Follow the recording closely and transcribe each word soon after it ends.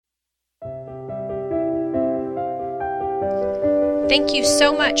Thank you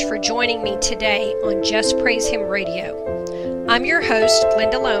so much for joining me today on Just Praise Him Radio. I'm your host,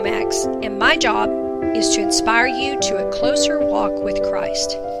 Glenda Lomax, and my job is to inspire you to a closer walk with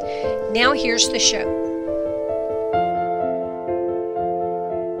Christ. Now here's the show.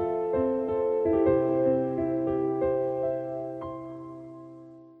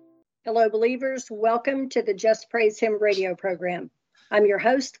 Hello, believers. Welcome to the Just Praise Him radio program. I'm your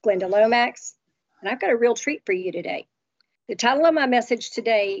host, Glenda Lomax, and I've got a real treat for you today. The title of my message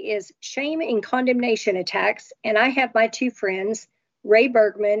today is Shame and Condemnation Attacks, and I have my two friends, Ray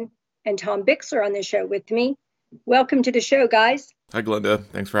Bergman and Tom Bixler, on the show with me. Welcome to the show, guys. Hi, Glenda.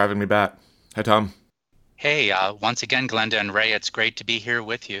 Thanks for having me back. Hi, Tom. Hey, once again, Glenda and Ray, it's great to be here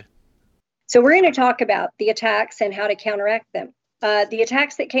with you. So we're going to talk about the attacks and how to counteract them. The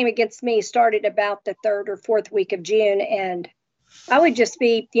attacks that came against me started about the 3rd or 4th week of June, and I would just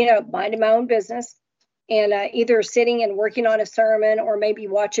be, minding my own business. And either sitting and working on a sermon or maybe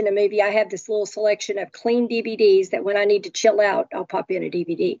watching a movie. I have this little selection of clean DVDs that when I need to chill out, I'll pop in a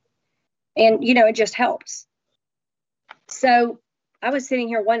DVD. And, it just helps. So I was sitting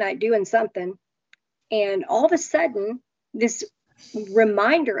here one night doing something. And all of a sudden, this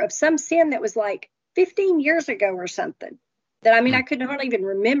reminder of some sin that was like 15 years ago or something that, I could not even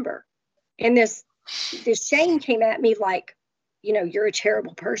remember. And this shame came at me like, you're a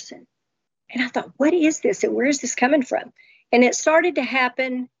terrible person. And I thought, what is this? And where is this coming from? And it started to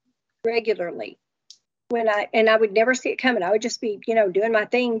happen regularly and I would never see it coming. I would just be, doing my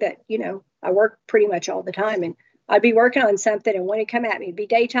thing that, I work pretty much all the time. And I'd be working on something and when it come at me, it'd be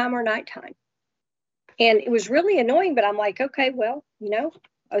daytime or nighttime. And it was really annoying, but I'm like, okay, well,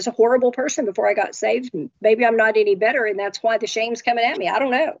 I was a horrible person before I got saved. And maybe I'm not any better. And that's why the shame's coming at me. I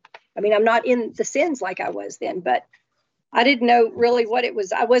don't know. I'm not in the sins like I was then, but I didn't know really what it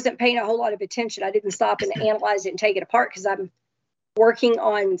was. I wasn't paying a whole lot of attention. I didn't stop and analyze it and take it apart because I'm working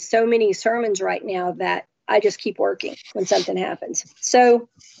on so many sermons right now that I just keep working when something happens. So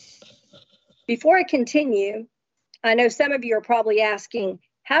before I continue, I know some of you are probably asking,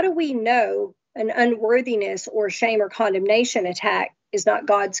 how do we know an unworthiness or shame or condemnation attack is not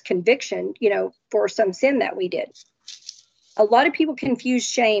God's conviction, for some sin that we did? A lot of people confuse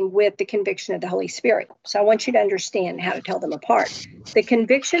shame with the conviction of the Holy Spirit. So I want you to understand how to tell them apart. The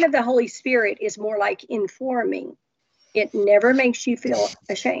conviction of the Holy Spirit is more like informing. It never makes you feel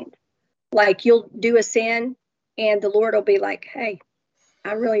ashamed. Like you'll do a sin and the Lord will be like, hey,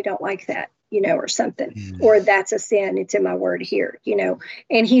 I really don't like that, or something. Or that's a sin. It's in my word here,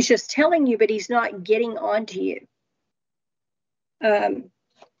 and he's just telling you, but he's not getting on to you. I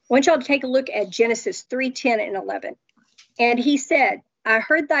want y'all to take a look at Genesis 3:10 and 11. And he said, I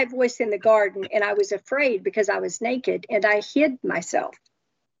heard thy voice in the garden, and I was afraid because I was naked, and I hid myself.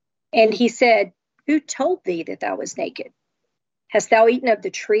 And he said, who told thee that thou was naked? Hast thou eaten of the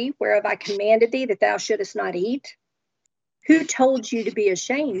tree whereof I commanded thee that thou shouldest not eat? Who told you to be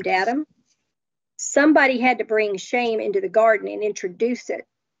ashamed, Adam? Somebody had to bring shame into the garden and introduce it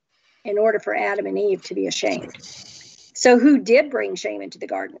in order for Adam and Eve to be ashamed. So who did bring shame into the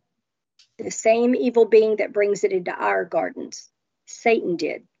garden? The same evil being that brings it into our gardens. Satan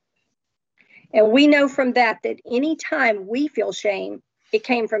did. And we know from that any time we feel shame, it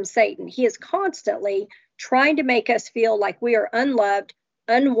came from Satan. He is constantly trying to make us feel like we are unloved,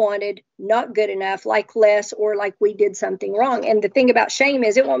 unwanted, not good enough, like less, or like we did something wrong. And the thing about shame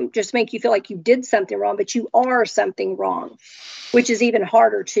is it won't just make you feel like you did something wrong, but you are something wrong, which is even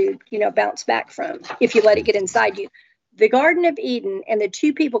harder to, bounce back from if you let it get inside you. The Garden of Eden and the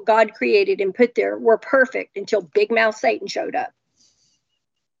two people God created and put there were perfect until Big Mouth Satan showed up.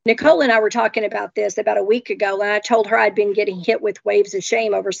 Nicole and I were talking about this about a week ago, and I told her I'd been getting hit with waves of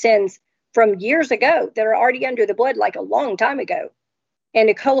shame over sins from years ago that are already under the blood, like a long time ago. And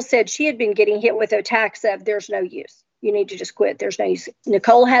Nicole said she had been getting hit with attacks of there's no use. You need to just quit. There's no use.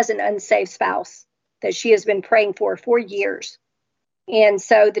 Nicole has an unsaved spouse that she has been praying for years. And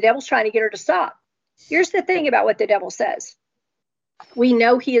so the devil's trying to get her to stop. Here's the thing about what the devil says. We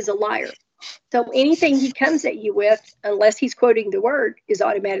know he is a liar. So anything he comes at you with, unless he's quoting the word, is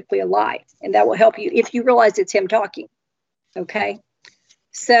automatically a lie. And that will help you if you realize it's him talking. Okay?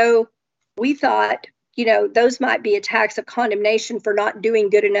 So we thought, those might be attacks of condemnation for not doing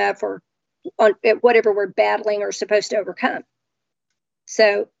good enough or on whatever we're battling or supposed to overcome.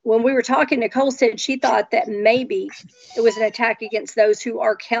 So when we were talking, Nicole said she thought that maybe it was an attack against those who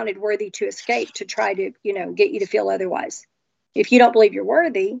are counted worthy to escape to try to, get you to feel otherwise. If you don't believe you're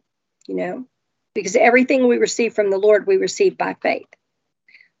worthy, because everything we receive from the Lord, we receive by faith.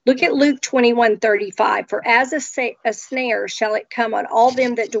 Look at Luke 21:35. For as a snare shall it come on all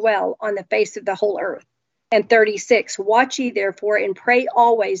them that dwell on the face of the whole earth. And 36, watch ye therefore and pray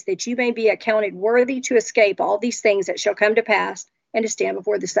always that you may be accounted worthy to escape all these things that shall come to pass and to stand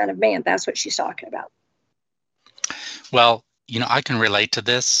before the Son of Man. That's what she's talking about. Well, I can relate to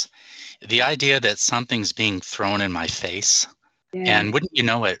this. The idea that something's being thrown in my face. Yeah. And wouldn't you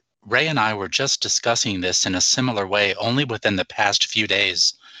know it, Ray and I were just discussing this in a similar way only within the past few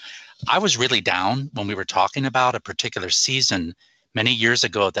days. I was really down when we were talking about a particular season many years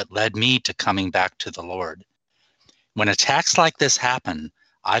ago that led me to coming back to the Lord. When attacks like this happen,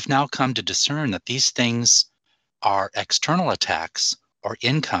 I've now come to discern that these things are external attacks or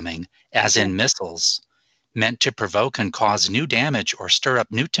incoming, as in missiles, meant to provoke and cause new damage or stir up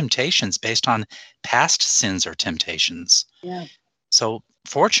new temptations based on past sins or temptations. Yeah. So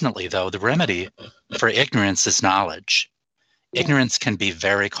fortunately, though, the remedy for ignorance is knowledge. Yeah. Ignorance can be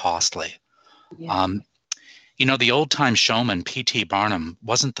very costly. Yeah. The old-time showman, P.T. Barnum,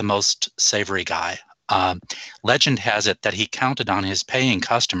 wasn't the most savory guy. Legend has it that he counted on his paying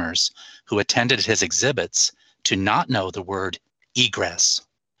customers who attended his exhibits to not know the word egress.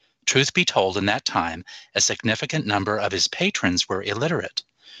 Truth be told, in that time, a significant number of his patrons were illiterate.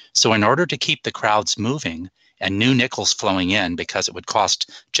 So in order to keep the crowds moving and new nickels flowing in, because it would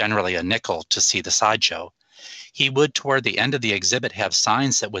cost generally a nickel to see the sideshow, he would, toward the end of the exhibit, have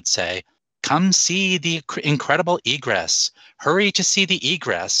signs that would say, "Come see the incredible egress. Hurry to see the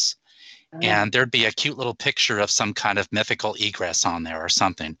egress." And there'd be a cute little picture of some kind of mythical egress on there or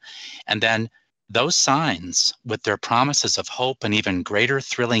something. And then those signs, with their promises of hope and even greater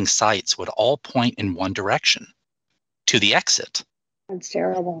thrilling sights, would all point in one direction, to the exit. That's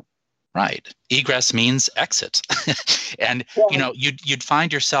terrible. Right. Egress means exit. And, you'd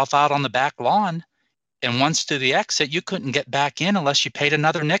find yourself out on the back lawn, and once to the exit, you couldn't get back in unless you paid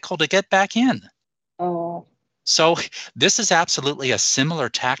another nickel to get back in. Oh. So this is absolutely a similar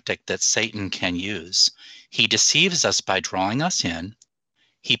tactic that Satan can use. He deceives us by drawing us in.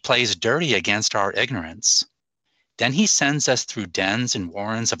 He plays dirty against our ignorance. Then he sends us through dens and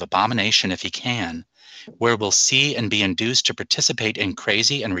warrens of abomination if he can, where we'll see and be induced to participate in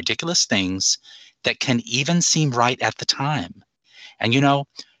crazy and ridiculous things that can even seem right at the time. And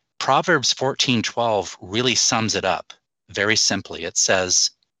Proverbs 14:12 really sums it up very simply. It says,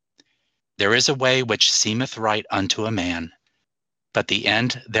 "There is a way which seemeth right unto a man, but the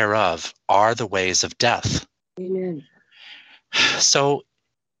end thereof are the ways of death." Amen. So,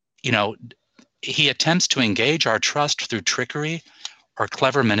 he attempts to engage our trust through trickery or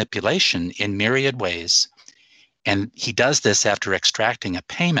clever manipulation in myriad ways. And he does this after extracting a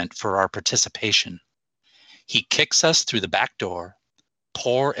payment for our participation. He kicks us through the back door,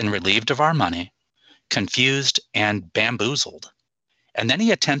 poor and relieved of our money, confused and bamboozled. And then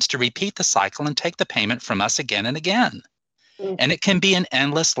he attempts to repeat the cycle and take the payment from us again and again. Mm-hmm. And it can be an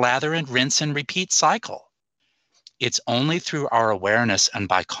endless lather and rinse and repeat cycle. It's only through our awareness and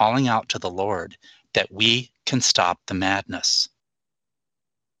by calling out to the Lord that we can stop the madness.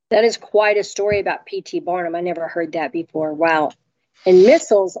 That is quite a story about P.T. Barnum. I never heard that before. Wow. And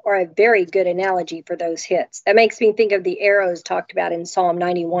missiles are a very good analogy for those hits. That makes me think of the arrows talked about in Psalm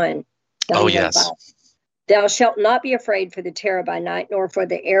 91. Oh, yes. Thou shalt not be afraid for the terror by night, nor for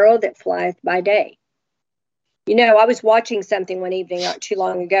the arrow that flieth by day. I was watching something one evening not too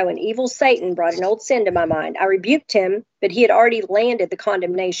long ago, and evil Satan brought an old sin to my mind. I rebuked him, but he had already landed the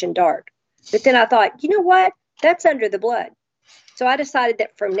condemnation dart. But then I thought, you know what? That's under the blood. So I decided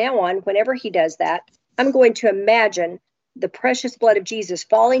that from now on, whenever he does that, I'm going to imagine the precious blood of Jesus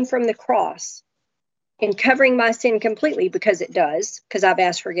falling from the cross and covering my sin completely, because it does, because I've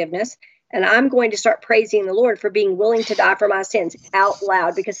asked forgiveness. And I'm going to start praising the Lord for being willing to die for my sins out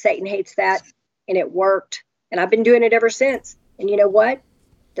loud, because Satan hates that, and it worked. And I've been doing it ever since. And you know what?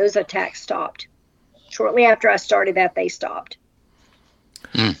 Those attacks stopped. Shortly after I started that, they stopped.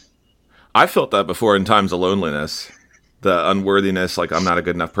 I felt that before in times of loneliness. The unworthiness, like I'm not a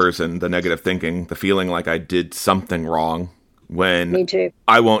good enough person, the negative thinking, the feeling like I did something wrong when Me too.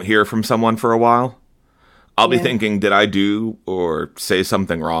 I won't hear from someone for a while. I'll be thinking, did I do or say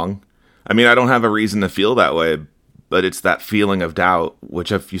something wrong? I mean, I don't have a reason to feel that way, but it's that feeling of doubt,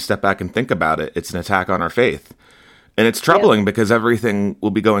 which if you step back and think about it, it's an attack on our faith. And it's troubling because everything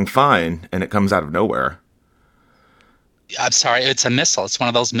will be going fine and it comes out of nowhere. I'm sorry, it's a missile. It's one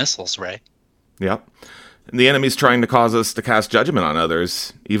of those missiles, Ray. Yep. And the enemy's trying to cause us to cast judgment on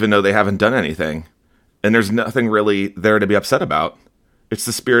others, even though they haven't done anything. And there's nothing really there to be upset about. It's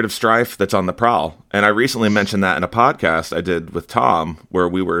the spirit of strife that's on the prowl. And I recently mentioned that in a podcast I did with Tom, where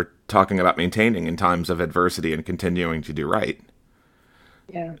we were talking about maintaining in times of adversity and continuing to do right.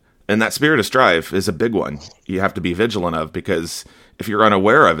 Yeah. And that spirit of strife is a big one you have to be vigilant of, because if you're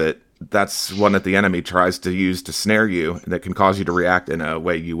unaware of it, that's one that the enemy tries to use to snare you, that can cause you to react in a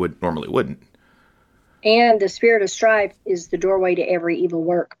way you normally wouldn't. And the spirit of strife is the doorway to every evil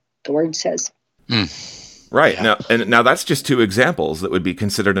work, the word says. Right. Yeah. Now that's just two examples that would be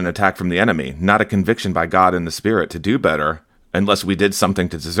considered an attack from the enemy, not a conviction by God and the Spirit to do better unless we did something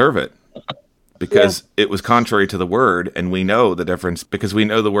to deserve it. Because it was contrary to the word, and we know the difference, because we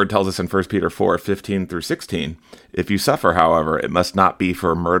know the word tells us in 1 Peter 4:15 through 16, if you suffer, however, it must not be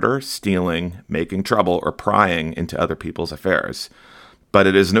for murder, stealing, making trouble, or prying into other people's affairs. But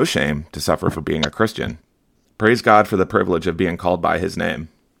it is no shame to suffer for being a Christian. Praise God for the privilege of being called by his name.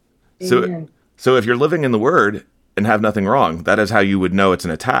 So if you're living in the word and have nothing wrong, that is how you would know it's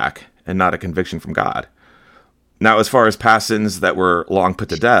an attack and not a conviction from God. Now, as far as past sins that were long put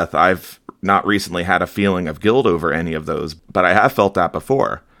to death, I've not recently had a feeling of guilt over any of those, but I have felt that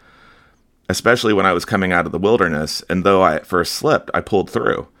before, especially when I was coming out of the wilderness, and though I at first slipped, I pulled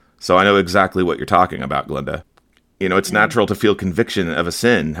through. So I know exactly what you're talking about, Glenda. You know, it's natural to feel conviction of a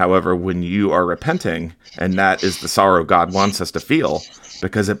sin. However, when you are repenting, and that is the sorrow God wants us to feel,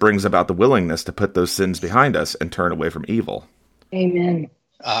 because it brings about the willingness to put those sins behind us and turn away from evil. Amen.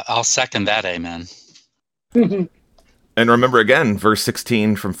 I'll second that, amen. And remember again, verse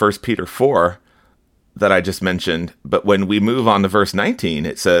 16 from 1 Peter 4 that I just mentioned. But when we move on to verse 19,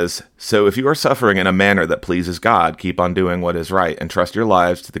 it says, so if you are suffering in a manner that pleases God, keep on doing what is right and trust your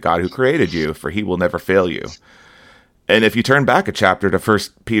lives to the God who created you, for he will never fail you. And if you turn back a chapter to 1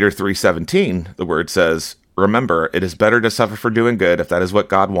 Peter 3:17, the word says, remember, it is better to suffer for doing good, if that is what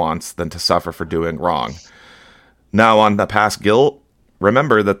God wants, than to suffer for doing wrong. Now, on the past guilt,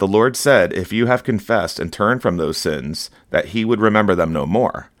 remember that the Lord said, if you have confessed and turned from those sins, that he would remember them no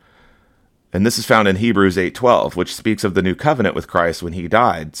more. And this is found in Hebrews 8:12, which speaks of the new covenant with Christ when he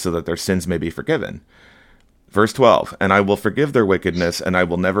died, so that their sins may be forgiven. Verse 12, and I will forgive their wickedness, and I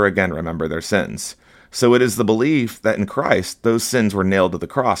will never again remember their sins. So it is the belief that in Christ, those sins were nailed to the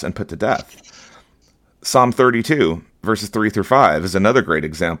cross and put to death. Psalm 32, verses 3 through 5, is another great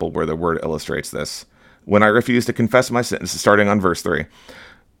example where the word illustrates this. When I refused to confess my sin, starting on verse 3,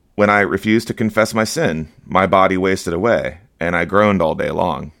 when I refused to confess my sin, my body wasted away, and I groaned all day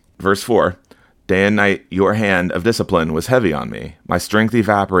long. Verse 4, day and night your hand of discipline was heavy on me. My strength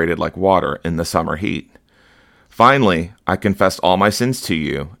evaporated like water in the summer heat. Finally, I confessed all my sins to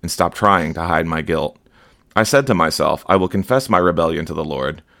you and stopped trying to hide my guilt. I said to myself, I will confess my rebellion to the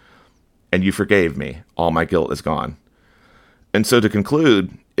Lord, and you forgave me. All my guilt is gone. And so to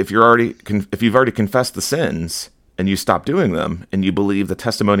conclude, if you've already confessed the sins and you stop doing them, and you believe the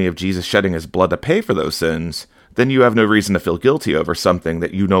testimony of Jesus shedding his blood to pay for those sins, then you have no reason to feel guilty over something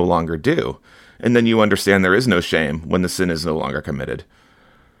that you no longer do. And then you understand there is no shame when the sin is no longer committed.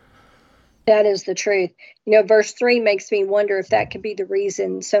 That is the truth. You know, verse 3 makes me wonder if that could be the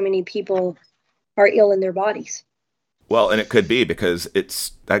reason so many people are ill in their bodies. Well, and it could be, because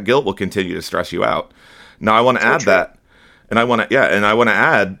that guilt will continue to stress you out. Now, I want to add that, and I want to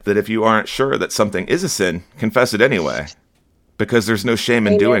add that if you aren't sure that something is a sin, confess it anyway, because there's no shame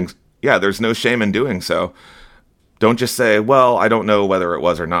in doing. Yeah, there's no shame in doing so. Don't just say, "Well, I don't know whether it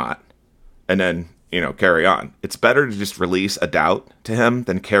was or not," and then carry on. It's better to just release a doubt to him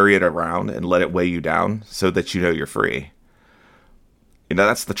than carry it around and let it weigh you down, so that you know you're free.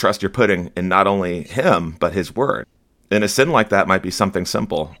 That's the trust you're putting in not only him but his word. And a sin like that might be something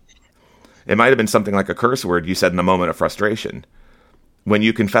simple. It might have been something like a curse word you said in a moment of frustration. When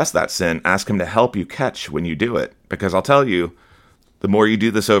you confess that sin, ask him to help you catch when you do it. Because I'll tell you, the more you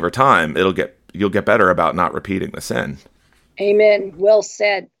do this over time, you'll get better about not repeating the sin. Amen. Well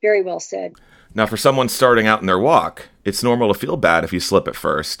said. Very well said. Now, for someone starting out in their walk, it's normal to feel bad if you slip at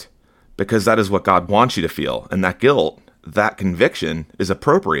first, because that is what God wants you to feel. And that guilt, that conviction, is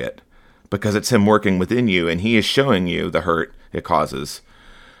appropriate, because it's him working within you, and he is showing you the hurt it causes.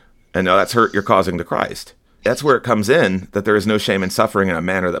 And now that's hurt you're causing to Christ. That's where it comes in, that there is no shame in suffering in a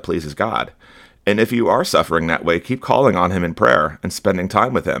manner that pleases God. And if you are suffering that way, keep calling on him in prayer and spending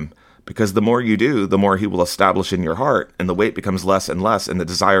time with him, because the more you do, the more he will establish in your heart, and the weight becomes less and less, and the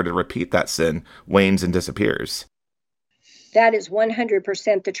desire to repeat that sin wanes and disappears. That is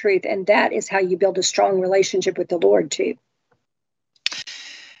 100% the truth, and that is how you build a strong relationship with the Lord, too.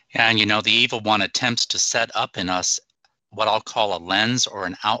 And the evil one attempts to set up in us what I'll call a lens or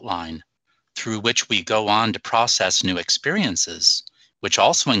an outline through which we go on to process new experiences, which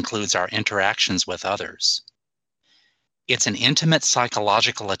also includes our interactions with others. It's an intimate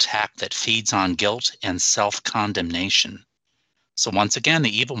psychological attack that feeds on guilt and self-condemnation. So once again,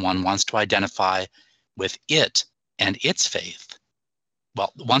 the evil one wants to identify with it and its faith.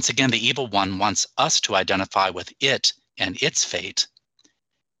 Well, once again, the evil one wants us to identify with it and its fate.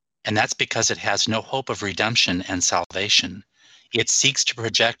 And that's because it has no hope of redemption and salvation. It seeks to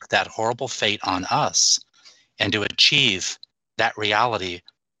project that horrible fate on us and to achieve that reality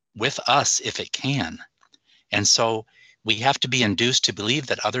with us if it can. And so we have to be induced to believe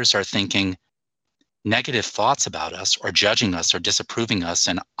that others are thinking negative thoughts about us or judging us or disapproving us,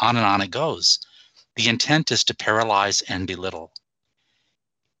 and on it goes. The intent is to paralyze and belittle,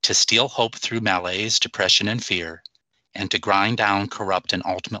 to steal hope through malaise, depression, and fear, and to grind down, corrupt, and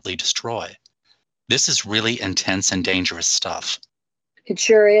ultimately destroy. This is really intense and dangerous stuff. It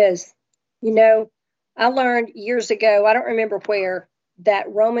sure is. You know, I learned years ago, I don't remember where,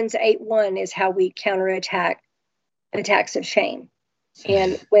 that Romans 8:1 is how we counterattack attacks of shame.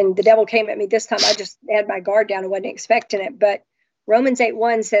 And when the devil came at me this time, I just had my guard down and wasn't expecting it. But Romans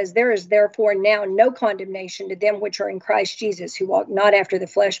 8:1 says, there is therefore now no condemnation to them which are in Christ Jesus, who walk not after the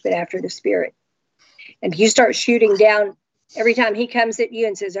flesh, but after the Spirit. And if you start shooting down every time he comes at you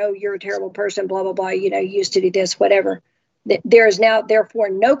and says, oh, you're a terrible person, blah, blah, blah, you know, you used to do this, whatever. There is now therefore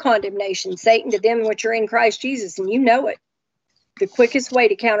no condemnation, Satan, to them which are in Christ Jesus. And you know it. The quickest way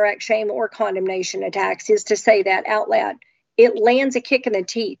to counteract shame or condemnation attacks is to say that out loud. It lands a kick in the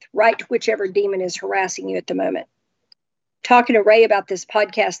teeth right to whichever demon is harassing you at the moment. Talking to Ray about this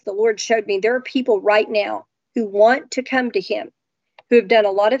podcast, the Lord showed me there are people right now who want to come to him, who have done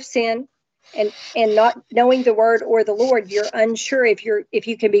a lot of sin, and not knowing the word or the Lord, you're unsure if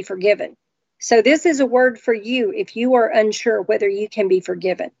you can be forgiven. So this is a word for you if you are unsure whether you can be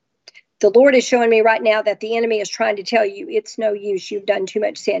forgiven. The Lord is showing me right now that the enemy is trying to tell you it's no use. You've done too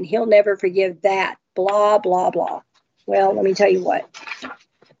much sin. He'll never forgive that. Blah, blah, blah. Well, let me tell you what.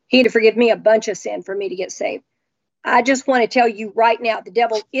 He had to forgive me a bunch of sin for me to get saved. I just want to tell you right now, the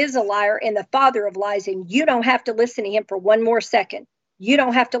devil is a liar and the father of lies, and you don't have to listen to him for one more second. You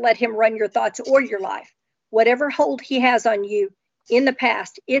don't have to let him run your thoughts or your life. Whatever hold he has on you in the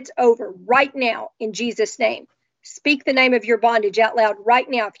past, it's over right now in Jesus' name. Speak the name of your bondage out loud right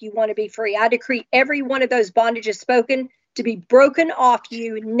now if you want to be free. I decree every one of those bondages spoken to be broken off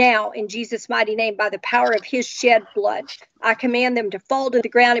you now in Jesus' mighty name by the power of his shed blood. I command them to fall to the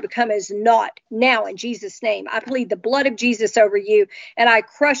ground and become as naught now in Jesus' name. I plead the blood of Jesus over you, and I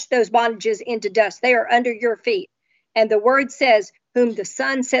crush those bondages into dust. They are under your feet. And the word says, whom the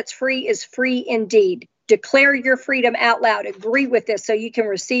Son sets free is free indeed. Declare your freedom out loud. Agree with this so you can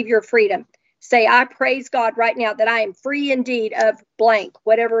receive your freedom. Say, I praise God right now that I am free indeed of blank,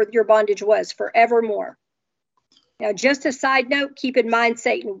 whatever your bondage was, forevermore. Now, just a side note, keep in mind,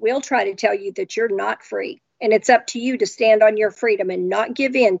 Satan will try to tell you that you're not free. And it's up to you to stand on your freedom and not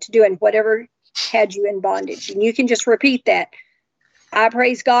give in to doing whatever had you in bondage. And you can just repeat that. I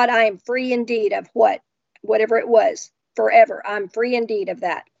praise God, I am free indeed of what? Whatever it was, forever. I'm free indeed of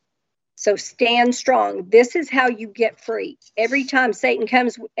that. So stand strong. This is how you get free. Every time Satan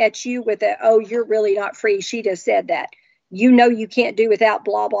comes at you with oh, you're really not free. She just said that. You know you can't do without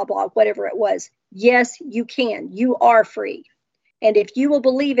blah, blah, blah, whatever it was. Yes, you can. You are free. And if you will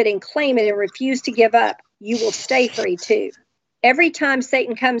believe it and claim it and refuse to give up, you will stay free too. Every time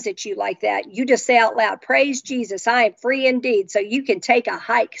Satan comes at you like that, you just say out loud, praise Jesus, I am free indeed. So you can take a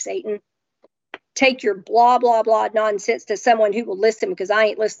hike, Satan. Take your blah, blah, blah nonsense to someone who will listen, because I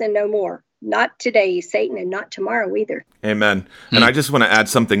ain't listening no more. Not today, Satan, and not tomorrow either. Amen. And I just want to add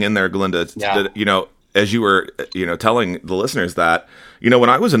something in there, Glenda, that, you know, as you were, telling the listeners that, when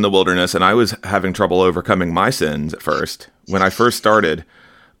I was in the wilderness and I was having trouble overcoming my sins at first, when I first started,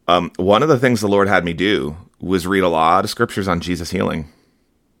 one of the things the Lord had me do was read a lot of scriptures on Jesus healing.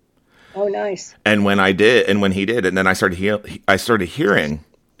 Oh, nice. And when I did, and when he did, and then I started hearing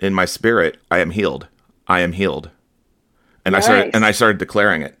in my spirit, I am healed. I am healed. And nice. I started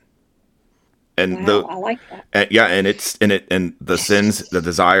declaring it. And wow, I like that. And the sins, the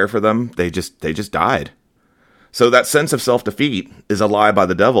desire for them, they just died. So that sense of self-defeat is a lie by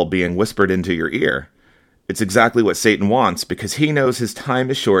the devil being whispered into your ear. It's exactly what Satan wants, because he knows his time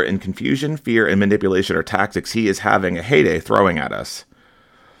is short, and confusion, fear, and manipulation are tactics he is having a heyday throwing at us.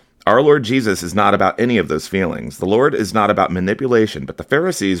 Our Lord Jesus is not about any of those feelings. The Lord is not about manipulation, but the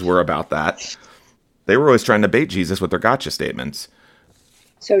Pharisees were about that. They were always trying to bait Jesus with their gotcha statements.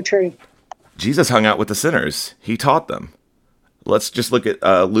 So true. Jesus hung out with the sinners. He taught them. Let's just look at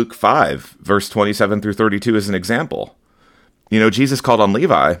Luke 5, verse 27 through 32 as an example. Jesus called on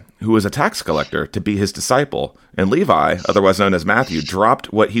Levi, who was a tax collector, to be his disciple. And Levi, otherwise known as Matthew,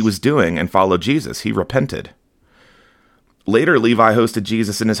 dropped what he was doing and followed Jesus. He repented. Later, Levi hosted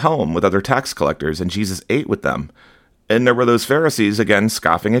Jesus in his home with other tax collectors, and Jesus ate with them. And there were those Pharisees again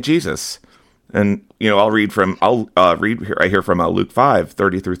scoffing at Jesus. And I'll read right here from Luke 5,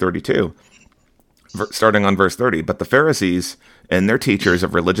 30 through 32. starting on verse 30. But the Pharisees and their teachers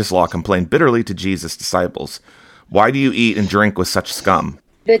of religious law complained bitterly to Jesus' disciples. Why do you eat and drink with such scum?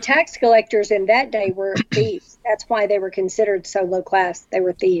 The tax collectors in that day were thieves. That's why they were considered so low class. They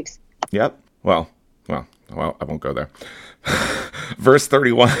were thieves. Yep. Well, I won't go there. Verse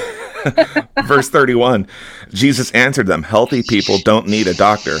 31. Verse 31. Jesus answered them, healthy people don't need a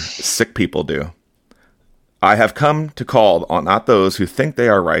doctor. Sick people do. I have come to call on not those who think they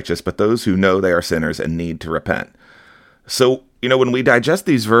are righteous, but those who know they are sinners and need to repent. So, when we digest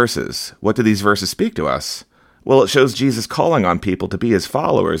these verses, what do these verses speak to us? Well, it shows Jesus calling on people to be his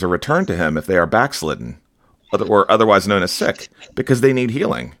followers or return to him if they are backslidden, or otherwise known as sick, because they need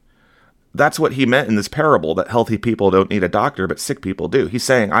healing. That's what he meant in this parable, that healthy people don't need a doctor, but sick people do. He's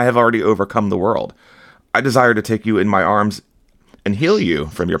saying, I have already overcome the world. I desire to take you in my arms and heal you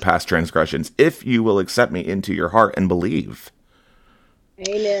from your past transgressions if you will accept me into your heart and believe.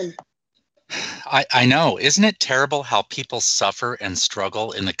 Amen. I know. Isn't it terrible how people suffer and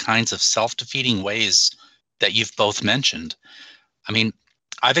struggle in the kinds of self-defeating ways that you've both mentioned? I mean,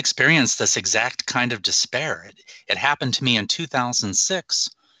 I've experienced this exact kind of despair. It happened to me in 2006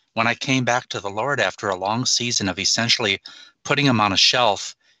 when I came back to the Lord after a long season of essentially putting him on a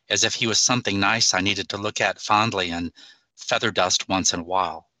shelf as if he was something nice I needed to look at fondly and feather dust once in a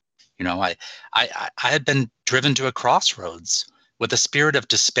while. I had been driven to a crossroads with a spirit of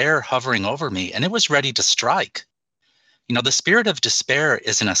despair hovering over me, and it was ready to strike. The spirit of despair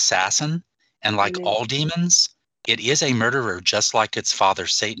is an assassin, and like all demons, it is a murderer just like its father,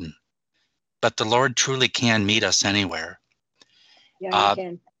 Satan. But the Lord truly can meet us anywhere. Yeah, he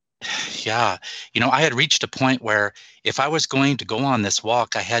can. Yeah. I had reached a point where if I was going to go on this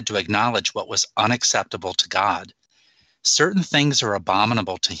walk, I had to acknowledge what was unacceptable to God. Certain things are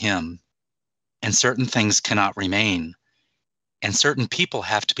abominable to him, and certain things cannot remain, and certain people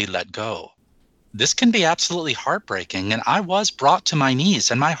have to be let go. This can be absolutely heartbreaking, and I was brought to my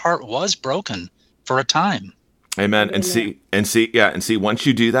knees, and my heart was broken for a time. Amen. And see, once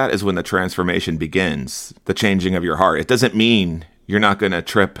you do that is when the transformation begins, the changing of your heart. It doesn't mean you're not going to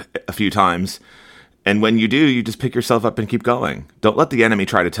trip a few times. And when you do, you just pick yourself up and keep going. Don't let the enemy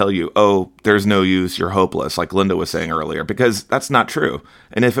try to tell you, oh, there's no use, you're hopeless, like Glinda was saying earlier, because that's not true.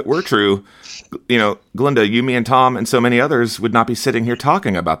 And if it were true, Glinda, you, me, and Tom, and so many others would not be sitting here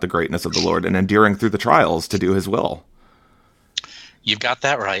talking about the greatness of the Lord and enduring through the trials to do his will. You've got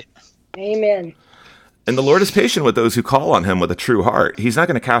that right. Amen. And the Lord is patient with those who call on him with a true heart. He's not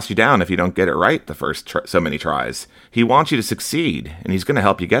going to cast you down if you don't get it right the first so many tries. He wants you to succeed, and he's going to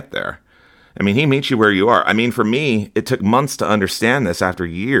help you get there. I mean, he meets you where you are. I mean, for me, it took months to understand this after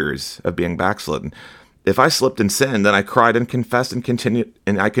years of being backslidden. If I slipped in sin, then I cried and confessed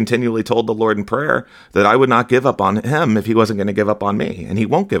and I continually told the Lord in prayer that I would not give up on him if he wasn't going to give up on me, and he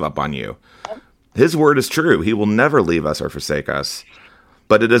won't give up on you. His word is true. He will never leave us or forsake us,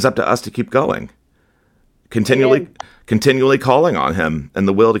 but it is up to us to keep going. Continually calling on him and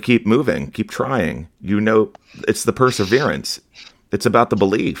the will to keep moving, keep trying. It's the perseverance. It's about the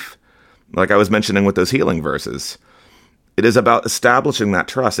belief. Like I was mentioning with those healing verses, it is about establishing that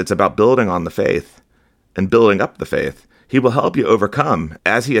trust. It's about building on the faith and building up the faith. He will help you overcome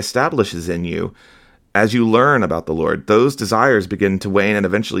as he establishes in you. As you learn about the Lord, those desires begin to wane, and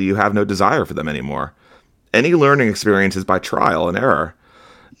eventually you have no desire for them anymore. Any learning experience is by trial and error.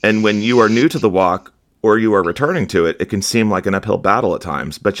 And when you are new to the walk or you are returning to it, it can seem like an uphill battle at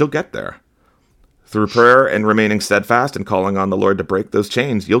times, but you'll get there. Through prayer and remaining steadfast and calling on the Lord to break those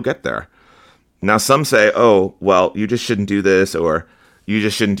chains, you'll get there. Now, some say, oh, well, you just shouldn't do this, or you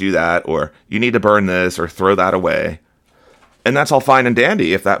just shouldn't do that, or you need to burn this or throw that away. And that's all fine and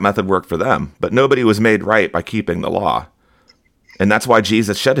dandy if that method worked for them. But nobody was made right by keeping the law. And that's why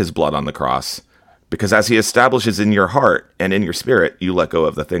Jesus shed his blood on the cross. Because as he establishes in your heart and in your spirit, you let go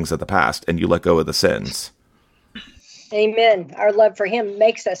of the things of the past and you let go of the sins. Amen. Our love for him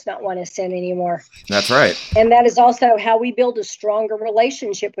makes us not want to sin anymore. That's right. And that is also how we build a stronger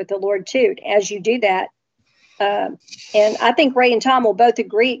relationship with the Lord, too. As you do that, and I think Ray and Tom will both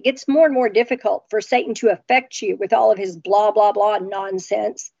agree, it gets more and more difficult for Satan to affect you with all of his blah, blah, blah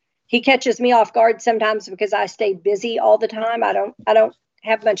nonsense. He catches me off guard sometimes because I stay busy all the time. I don't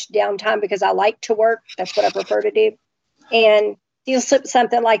have much downtime because I like to work. That's what I prefer to do. And he'll slip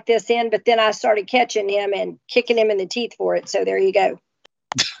something like this in, but then I started catching him and kicking him in the teeth for it. So there you go.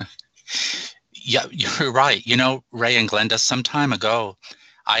 Yeah, you're right. Ray and Glenda, some time ago,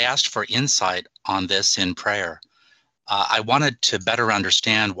 I asked for insight on this in prayer. I wanted to better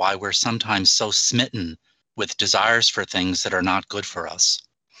understand why we're sometimes so smitten with desires for things that are not good for us.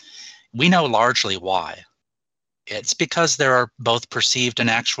 We know largely why. It's because there are both perceived and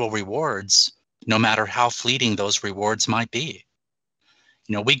actual rewards no matter how fleeting those rewards might be.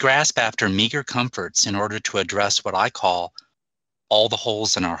 We grasp after meager comforts in order to address what I call all the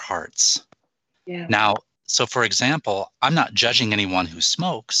holes in our hearts. Yeah. Now, so for example, I'm not judging anyone who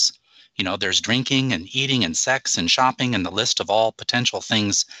smokes. There's drinking and eating and sex and shopping, and the list of all potential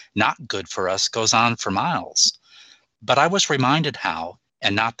things not good for us goes on for miles. But I was reminded how,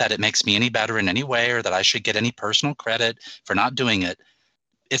 and not that it makes me any better in any way or that I should get any personal credit for not doing it.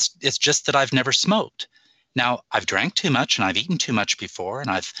 It's just that I've never smoked. Now, I've drank too much and I've eaten too much before, and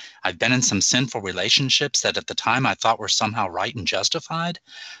I've been in some sinful relationships that at the time I thought were somehow right and justified.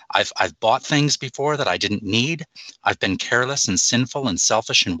 I've bought things before that I didn't need. I've been careless and sinful and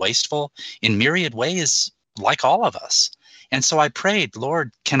selfish and wasteful in myriad ways, like all of us. And so I prayed,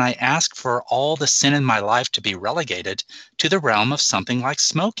 Lord, can I ask for all the sin in my life to be relegated to the realm of something like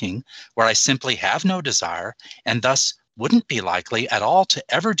smoking, where I simply have no desire and thus wouldn't be likely at all to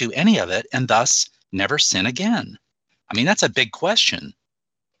ever do any of it, and thus never sin again? I mean, that's a big question.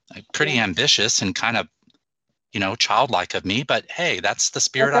 Pretty ambitious and kind of, childlike of me, but hey, that's the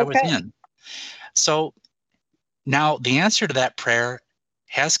spirit I was in. So now the answer to that prayer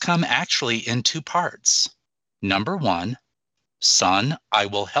has come actually in two parts. Number one, Son, I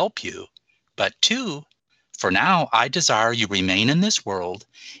will help you. But two, for now, I desire you remain in this world,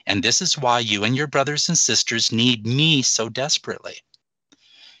 and this is why you and your brothers and sisters need me so desperately.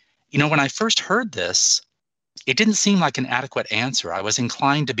 When I first heard this, it didn't seem like an adequate answer. I was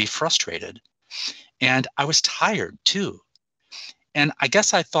inclined to be frustrated, and I was tired too. And I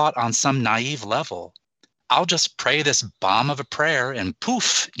guess I thought on some naive level, I'll just pray this bomb of a prayer and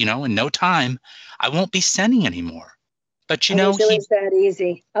poof, in no time, I won't be sinning anymore. But I wish it was that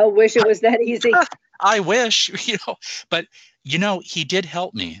easy. I wish it was that easy. I wish, but he did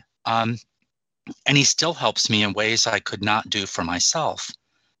help me. And he still helps me in ways I could not do for myself,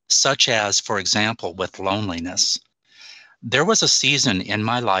 such as, for example, with loneliness. There was a season in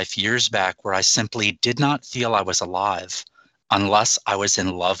my life years back where I simply did not feel I was alive unless I was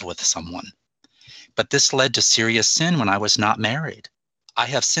in love with someone. But this led to serious sin when I was not married. I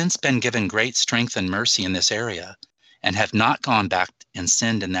have since been given great strength and mercy in this area and have not gone back and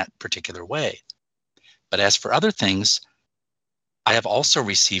sinned in that particular way. But as for other things, I have also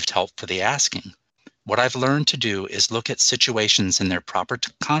received help for the asking. What I've learned to do is look at situations in their proper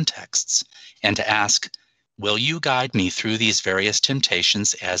contexts and to ask, will you guide me through these various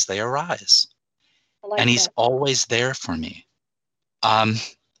temptations as they arise? And he's always there for me.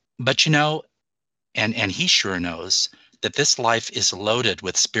 But and he sure knows that this life is loaded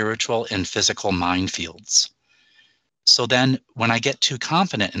with spiritual and physical minefields. So then when I get too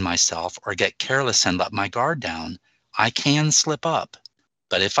confident in myself or get careless and let my guard down, I can slip up.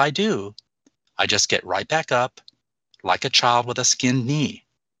 But if I do, I just get right back up like a child with a skinned knee.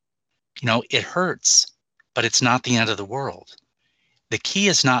 It hurts, but it's not the end of the world. The key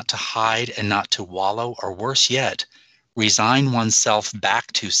is not to hide and not to wallow, or worse yet, resign oneself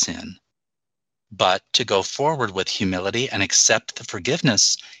back to sin, but to go forward with humility and accept the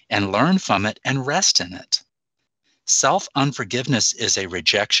forgiveness and learn from it and rest in it. Self-unforgiveness is a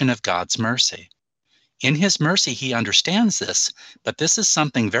rejection of God's mercy. In his mercy, he understands this, but this is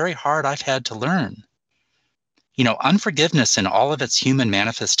something very hard I've had to learn. Unforgiveness in all of its human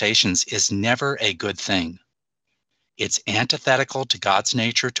manifestations is never a good thing. It's antithetical to God's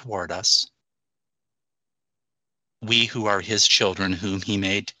nature toward us. We who are his children, whom he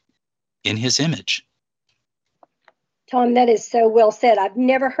made in his image. Tom, that is so well said. I've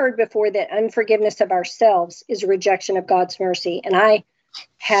never heard before that unforgiveness of ourselves is a rejection of God's mercy. And I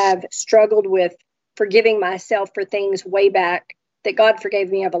have struggled with forgiving myself for things way back that God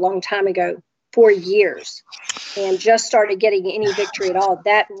forgave me of a long time ago for years, and just started getting any victory at all.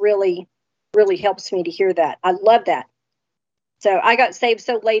 That really, really helps me to hear that. I love that. So I got saved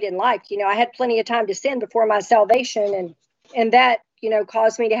so late in life. I had plenty of time to sin before my salvation, and that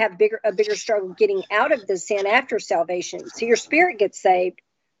caused me to have a bigger struggle getting out of the sin after salvation. So your spirit gets saved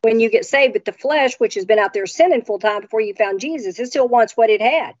when you get saved, but the flesh, which has been out there sinning full time before you found Jesus, it still wants what it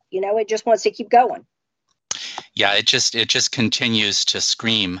had. It just wants to keep going. Yeah, it just continues to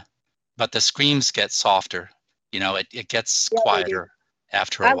scream, but the screams get softer. It gets quieter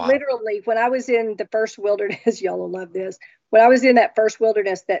after a while. Literally, when I was in the first wilderness, y'all will love this. When I was in that first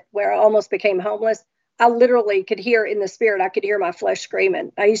wilderness where I almost became homeless, I literally could hear in the spirit, I could hear my flesh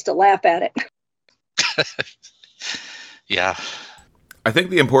screaming. I used to laugh at it. Yeah. I think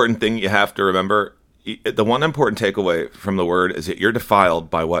the important thing you have to remember, the one important takeaway from the word is that you're defiled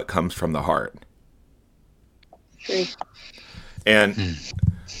by what comes from the heart. True. And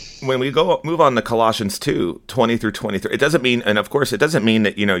when we move on to Colossians 2:20 through 23, it doesn't mean, and of course, it doesn't mean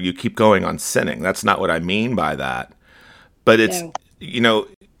that, you keep going on sinning. That's not what I mean by that. But it's,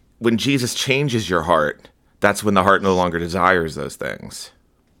 when Jesus changes your heart, that's when the heart no longer desires those things.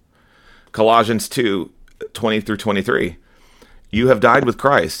 Colossians 2:20 through 23, you have died with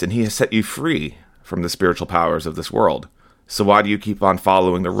Christ, and he has set you free from the spiritual powers of this world. So why do you keep on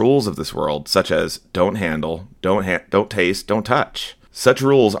following the rules of this world, such as don't handle, don't taste, don't touch? Such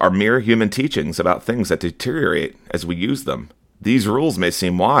rules are mere human teachings about things that deteriorate as we use them. These rules may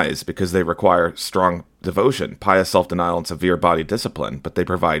seem wise because they require strong devotion, pious self-denial, and severe body discipline, but they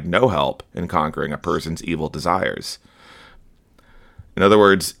provide no help in conquering a person's evil desires. In other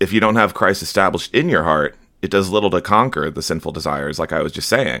words, if you don't have Christ established in your heart, it does little to conquer the sinful desires, like I was just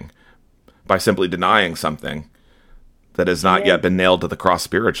saying, by simply denying something that has not yet been nailed to the cross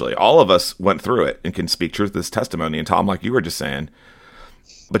spiritually. All of us went through it and can speak truth to this testimony. And Tom, like you were just saying,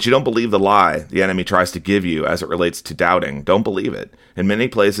 but you don't believe the lie the enemy tries to give you as it relates to doubting. Don't believe it. In many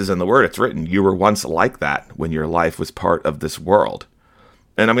places in the Word, it's written, you were once like that when your life was part of this world.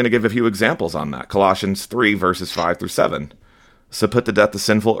 And I'm going to give a few examples on that. Colossians 3, verses 5 through 7. So put to death the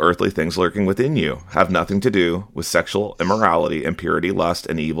sinful earthly things lurking within you. Have nothing to do with sexual immorality, impurity, lust,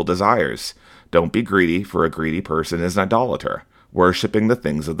 and evil desires. Don't be greedy, for a greedy person is an idolater, worshipping the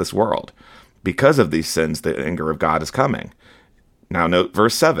things of this world. Because of these sins, the anger of God is coming. Now note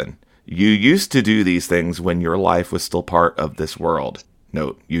verse 7. You used to do these things when your life was still part of this world.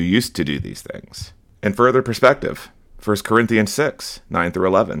 Note, you used to do these things. In further perspective, 1 Corinthians 6, 9 through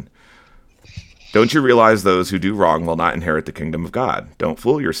 11. Don't you realize those who do wrong will not inherit the kingdom of God? Don't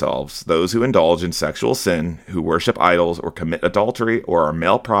fool yourselves. Those who indulge in sexual sin, who worship idols, or commit adultery, or are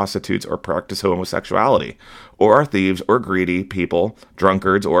male prostitutes, or practice homosexuality, or are thieves, or greedy people,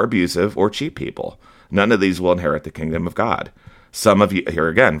 drunkards, or abusive, or cheat people, none of these will inherit the kingdom of God. Some of you, here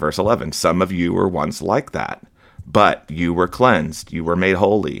again, verse 11, some of you were once like that, but you were cleansed, you were made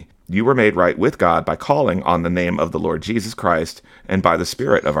holy, you were made right with God by calling on the name of the Lord Jesus Christ and by the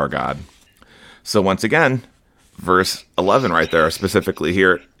Spirit of our God. So once again, verse 11 right there, specifically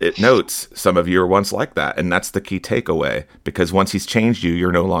here, it notes some of you were once like that, and that's the key takeaway, because once he's changed you,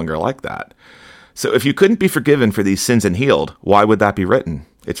 you're no longer like that. So if you couldn't be forgiven for these sins and healed, why would that be written?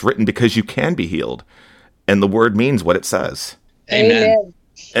 It's written because you can be healed, and the word means what it says. Amen.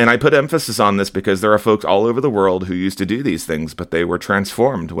 And I put emphasis on this because there are folks all over the world who used to do these things, but they were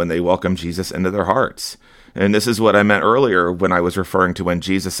transformed when they welcomed Jesus into their hearts. And this is what I meant earlier when I was referring to when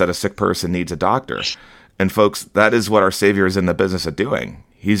Jesus said a sick person needs a doctor. And folks, that is what our Savior is in the business of doing.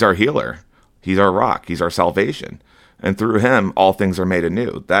 He's our healer. He's our rock. He's our salvation. And through him, all things are made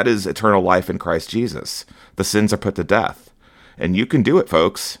anew. That is eternal life in Christ Jesus. The sins are put to death. And you can do it,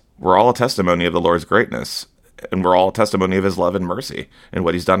 folks. We're all a testimony of the Lord's greatness. And we're all a testimony of his love and mercy and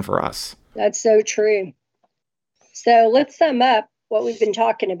what he's done for us. That's so true. So let's sum up what we've been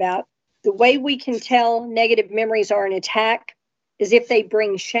talking about. The way we can tell negative memories are an attack is if they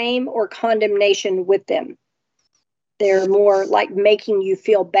bring shame or condemnation with them. They're more like making you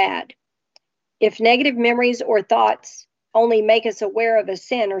feel bad. If negative memories or thoughts only make us aware of a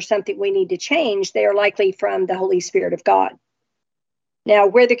sin or something we need to change, they are likely from the Holy Spirit of God. Now,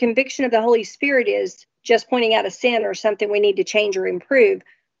 where the conviction of the Holy Spirit is just pointing out a sin or something we need to change or improve,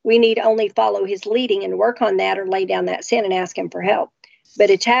 we need only follow his leading and work on that or lay down that sin and ask him for help.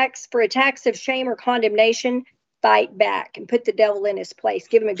 But attacks of shame or condemnation, fight back and put the devil in his place.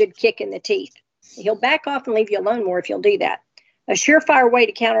 Give him a good kick in the teeth. He'll back off and leave you alone more if you'll do that. A surefire way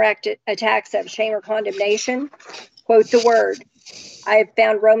to counteract attacks of shame or condemnation, quote the word. I have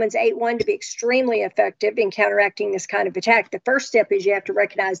found Romans 8:1 to be extremely effective in counteracting this kind of attack. The first step is you have to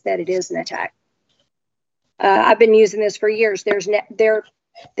recognize that it is an attack. I've been using this for years.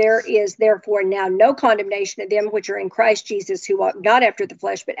 There is therefore now no condemnation of them which are in Christ Jesus, who walk not after the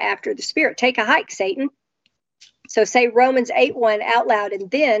flesh, but after the Spirit. Take a hike, Satan. So say Romans 8:1 out loud, and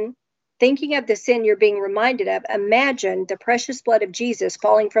then, thinking of the sin you're being reminded of, imagine the precious blood of Jesus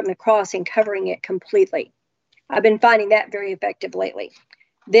falling from the cross and covering it completely. I've been finding that very effective lately.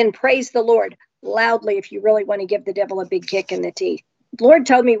 Then praise the Lord loudly if you really want to give the devil a big kick in the teeth. The Lord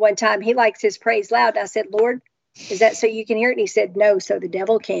told me one time he likes his praise loud. I said, Lord, is that so you can hear it? And he said, no, so the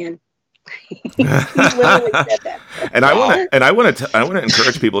devil can. He literally said that. And I want to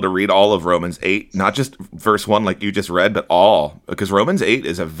encourage people to read all of Romans 8, not just verse 1 like you just read, but all, because Romans 8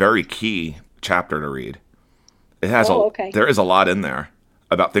 is a very key chapter to read. It has there is a lot in there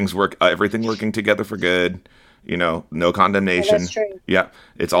about things everything working together for good, no condemnation. That's true. Yeah,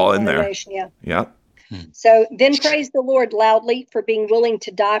 it's all in there. Yeah. So then praise the Lord loudly for being willing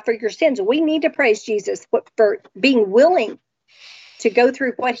to die for your sins. We need to praise Jesus for being willing to go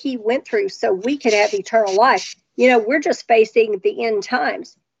through what he went through so we could have eternal life. We're just facing the end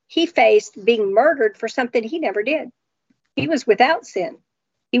times. He faced being murdered for something he never did. He was without sin.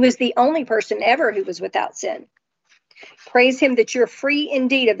 He was the only person ever who was without sin. Praise him that you're free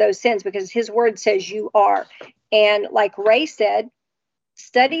indeed of those sins, because his word says you are. And like Ray said,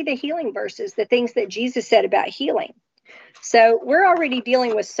 study the healing verses, the things that Jesus said about healing. So we're already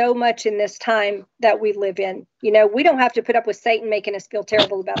dealing with so much in this time that we live in. We don't have to put up with Satan making us feel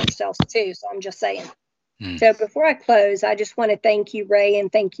terrible about ourselves too. So I'm just saying. So before I close, I just want to thank you, Ray,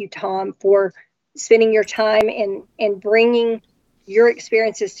 and thank you, Tom, for spending your time and bringing your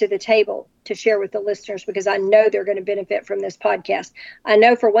experiences to the table to share with the listeners, because I know they're going to benefit from this podcast. I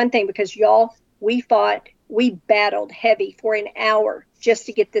know for one thing, because y'all, we battled heavy for an hour just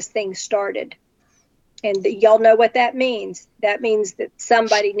to get this thing started. And y'all know what that means. That means that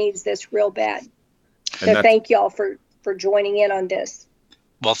somebody needs this real bad. So thank y'all for joining in on this.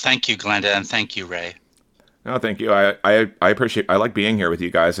 Well, thank you, Glenda, and thank you, Ray. No, thank you. I appreciate. I like being here with you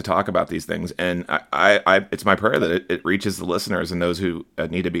guys to talk about these things, and I it's my prayer that it reaches the listeners and those who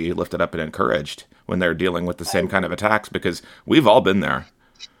need to be lifted up and encouraged when they're dealing with the same kind of attacks, because we've all been there.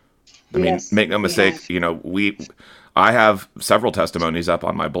 I mean, make no mistake. I have several testimonies up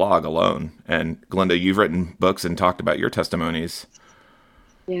on my blog alone, and Glenda, you've written books and talked about your testimonies.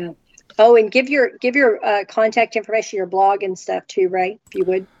 Yeah. Oh, and give your contact information, your blog and stuff too, Ray, if you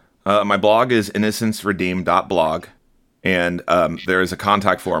would. My blog is innocenceredeemed.blog, and there is a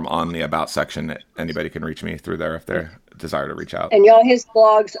contact form on the About section that anybody can reach me through there if they desire to reach out. And y'all, his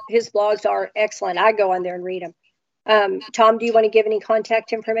blogs are excellent. I go on there and read them. Tom, do you want to give any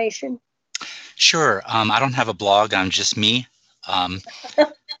contact information? Sure. I don't have a blog. I'm just me. I'm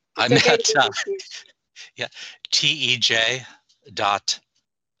at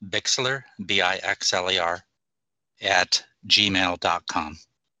tej.bixler, Bixler, at gmail.com.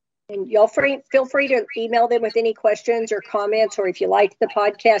 And y'all feel free to email them with any questions or comments, or if you liked the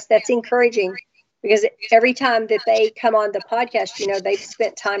podcast. That's encouraging, because every time that they come on the podcast, they've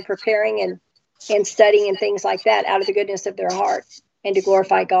spent time preparing and studying and things like that out of the goodness of their heart and to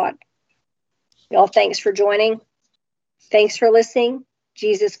glorify God. Y'all, thanks for joining. Thanks for listening.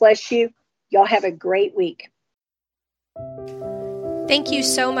 Jesus bless you. Y'all have a great week. Thank you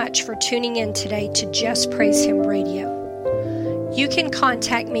so much for tuning in today to Just Praise Him Radio. You can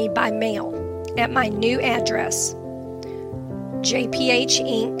contact me by mail at my new address, JPH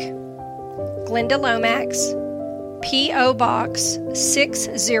Inc., Glenda Lomax, P.O. Box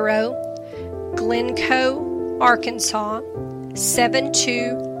 60, Glencoe, Arkansas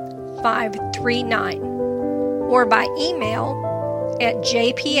 72539, or by email at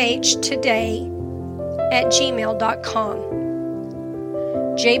jphtoday@gmail.com.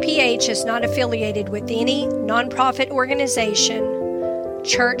 JPH is not affiliated with any nonprofit organization,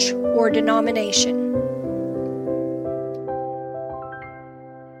 church, or denomination.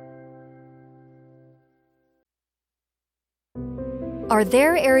 Are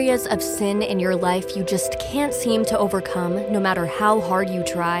there areas of sin in your life you just can't seem to overcome, no matter how hard you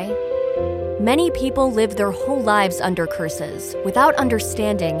try? Many people live their whole lives under curses without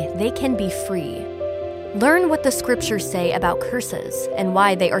understanding they can be free. Learn what the scriptures say about curses and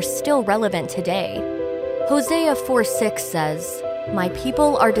why they are still relevant today. Hosea 4:6 says, "My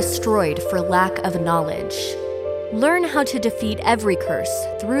people are destroyed for lack of knowledge." Learn how to defeat every curse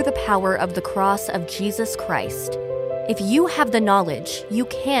through the power of the cross of Jesus Christ. If you have the knowledge, you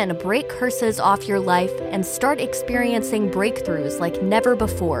can break curses off your life and start experiencing breakthroughs like never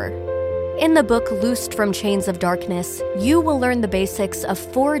before. In the book Loosed from Chains of Darkness, you will learn the basics of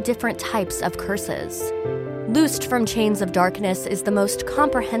 4 different types of curses. Loosed from Chains of Darkness is the most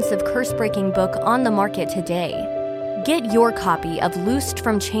comprehensive curse-breaking book on the market today. Get your copy of Loosed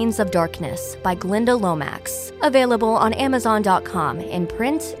from Chains of Darkness by Glenda Lomax, available on Amazon.com in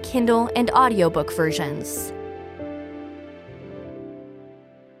print, Kindle, and audiobook versions.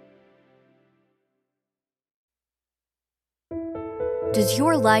 Does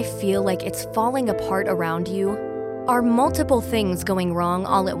your life feel like it's falling apart around you? Are multiple things going wrong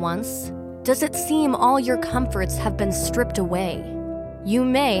all at once? Does it seem all your comforts have been stripped away? You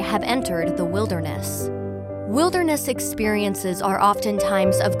may have entered the wilderness. Wilderness experiences are often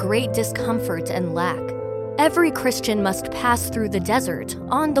times of great discomfort and lack. Every Christian must pass through the desert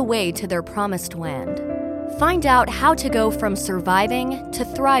on the way to their promised land. Find out how to go from surviving to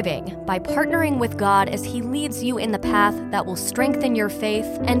thriving by partnering with God as He leads you in the path that will strengthen your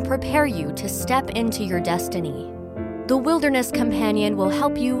faith and prepare you to step into your destiny. The Wilderness Companion will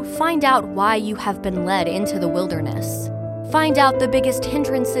help you find out why you have been led into the wilderness. Find out the biggest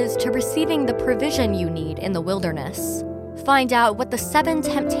hindrances to receiving the provision you need in the wilderness. Find out what the 7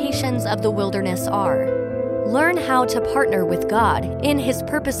 temptations of the wilderness are. Learn how to partner with God in His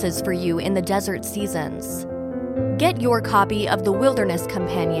purposes for you in the desert seasons. Get your copy of The Wilderness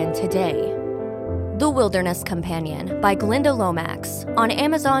Companion today. The Wilderness Companion by Glenda Lomax on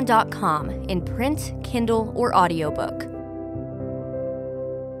Amazon.com in print, Kindle, or audiobook.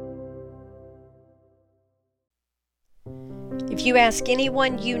 If you ask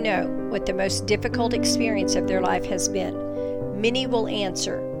anyone you know what the most difficult experience of their life has been, many will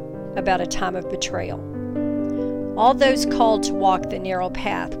answer about a time of betrayal. All those called to walk the narrow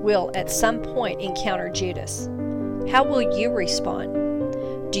path will at some point encounter Judas. How will you respond?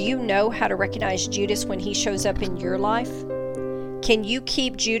 Do you know how to recognize Judas when he shows up in your life? Can you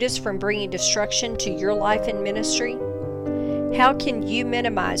keep Judas from bringing destruction to your life and ministry? How can you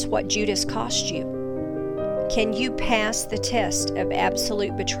minimize what Judas cost you? Can you pass the test of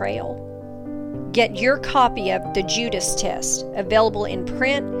absolute betrayal? Get your copy of The Judas Test, available in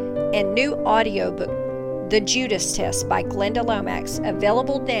print and new audiobook, The Judas Test by Glenda Lomax,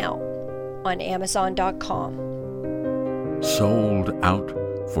 available now on Amazon.com. Sold out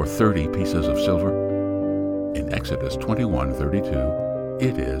for 30 pieces of silver? In Exodus 21:32,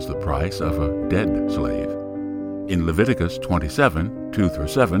 it is the price of a dead slave. In Leviticus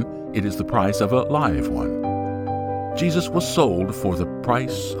 27:2-7, it is the price of a live one. Jesus was sold for the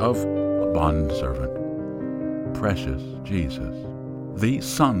price of a bondservant. Precious Jesus, the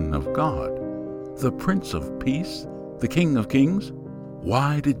Son of God, the Prince of Peace, the King of Kings.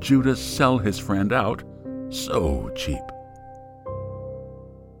 Why did Judas sell his friend out so cheap?